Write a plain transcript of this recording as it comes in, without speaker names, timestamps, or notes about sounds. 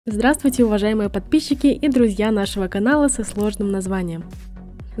Здравствуйте, уважаемые подписчики и друзья нашего канала со сложным названием.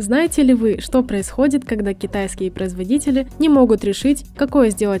 Знаете ли вы, что происходит, когда китайские производители не могут решить, какое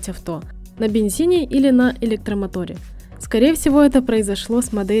сделать авто – на бензине или на электромоторе? Скорее всего, это произошло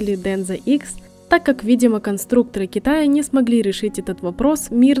с моделью Denza X, так как, видимо, конструкторы Китая не смогли решить этот вопрос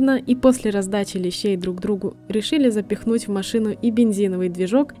мирно и после раздачи лещей друг другу решили запихнуть в машину и бензиновый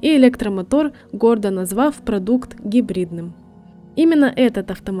движок, и электромотор, гордо назвав продукт гибридным. Именно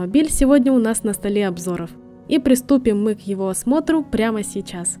этот автомобиль сегодня у нас на столе обзоров, и приступим мы к его осмотру прямо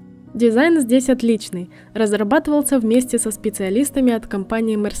сейчас. Дизайн здесь отличный, разрабатывался вместе со специалистами от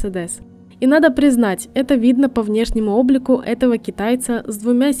компании Mercedes. И надо признать, это видно по внешнему облику этого китайца с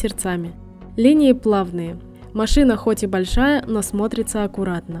двумя сердцами. Линии плавные, машина хоть и большая, но смотрится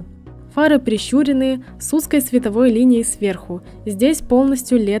аккуратно. Фары прищуренные, с узкой световой линией сверху, здесь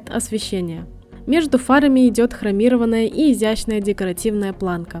полностью LED освещение. Между фарами идет хромированная и изящная декоративная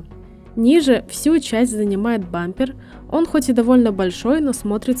планка. Ниже всю часть занимает бампер, он хоть и довольно большой, но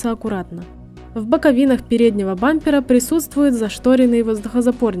смотрится аккуратно. В боковинах переднего бампера присутствуют зашторенные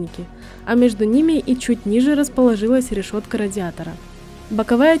воздухозапорники, а между ними и чуть ниже расположилась решетка радиатора.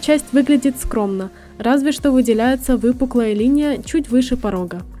 Боковая часть выглядит скромно, разве что выделяется выпуклая линия чуть выше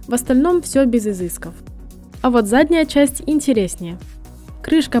порога. В остальном все без изысков. А вот задняя часть интереснее.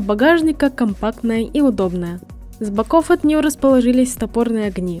 Крышка багажника компактная и удобная. С боков от нее расположились топорные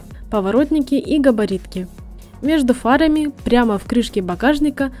огни, поворотники и габаритки. Между фарами, прямо в крышке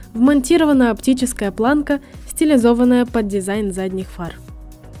багажника, вмонтирована оптическая планка, стилизованная под дизайн задних фар.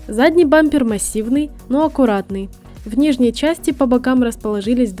 Задний бампер массивный, но аккуратный. В нижней части по бокам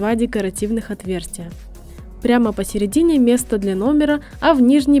расположились два декоративных отверстия. Прямо посередине место для номера, а в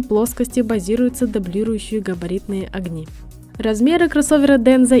нижней плоскости базируются дублирующие габаритные огни. Размеры кроссовера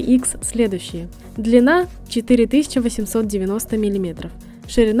Denza X следующие. Длина 4890 мм,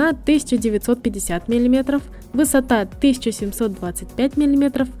 ширина 1950 мм, высота 1725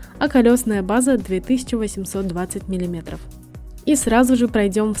 мм, а колесная база 2820 мм. И сразу же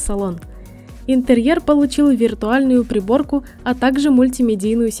пройдем в салон. Интерьер получил виртуальную приборку, а также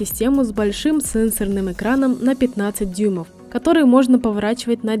мультимедийную систему с большим сенсорным экраном на 15 дюймов, который можно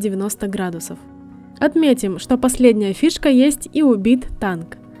поворачивать на 90 градусов. Отметим, что последняя фишка есть и у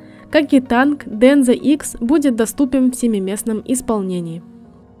танк. Как и танк, Denza X будет доступен в 7-местном исполнении.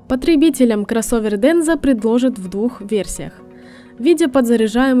 Потребителям кроссовер Denza предложат в двух версиях – в виде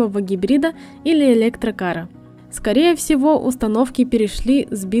подзаряжаемого гибрида или электрокара. Скорее всего, установки перешли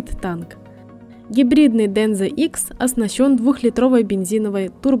с танк. Гибридный Denza X оснащен 2-литровой бензиновой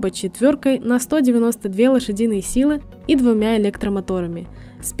турбочетверкой на 192 лошадиные силы и двумя электромоторами.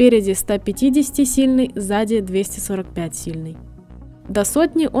 Спереди 150-сильный, сзади 245-сильный. До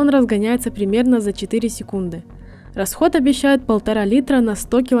сотни он разгоняется примерно за 4 секунды. Расход обещает 1,5 литра на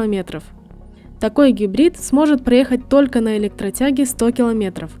 100 км. Такой гибрид сможет проехать только на электротяге 100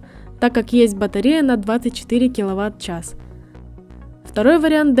 км, так как есть батарея на 24 кВт-час. Второй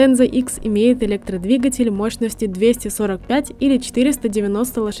вариант Denza X имеет электродвигатель мощности 245 или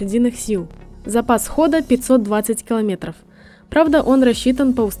 490 лошадиных сил. Запас хода 520 км. Правда, он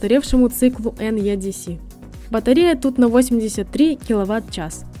рассчитан по устаревшему циклу NEDC. Батарея тут на 83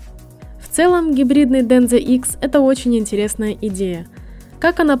 кВт-час. В целом, гибридный Denza X – это очень интересная идея.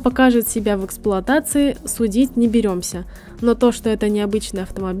 Как она покажет себя в эксплуатации, судить не беремся, но то, что это необычный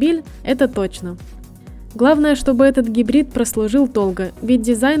автомобиль, это точно. Главное, чтобы этот гибрид прослужил долго, ведь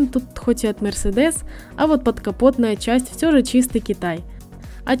дизайн тут хоть и от Mercedes, а вот подкапотная часть все же чистый Китай.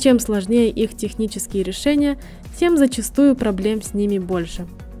 А чем сложнее их технические решения, тем зачастую проблем с ними больше.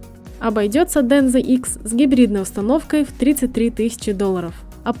 Обойдется Denza X с гибридной установкой в $33 тысячи,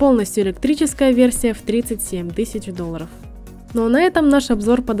 а полностью электрическая версия в $37 тысяч. Ну а на этом наш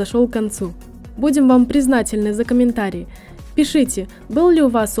обзор подошел к концу. Будем вам признательны за комментарии. Пишите, был ли у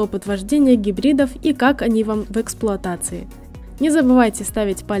вас опыт вождения гибридов и как они вам в эксплуатации. Не забывайте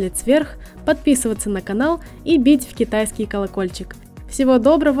ставить палец вверх, подписываться на канал и бить в китайский колокольчик. Всего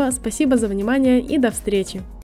доброго, спасибо за внимание и до встречи!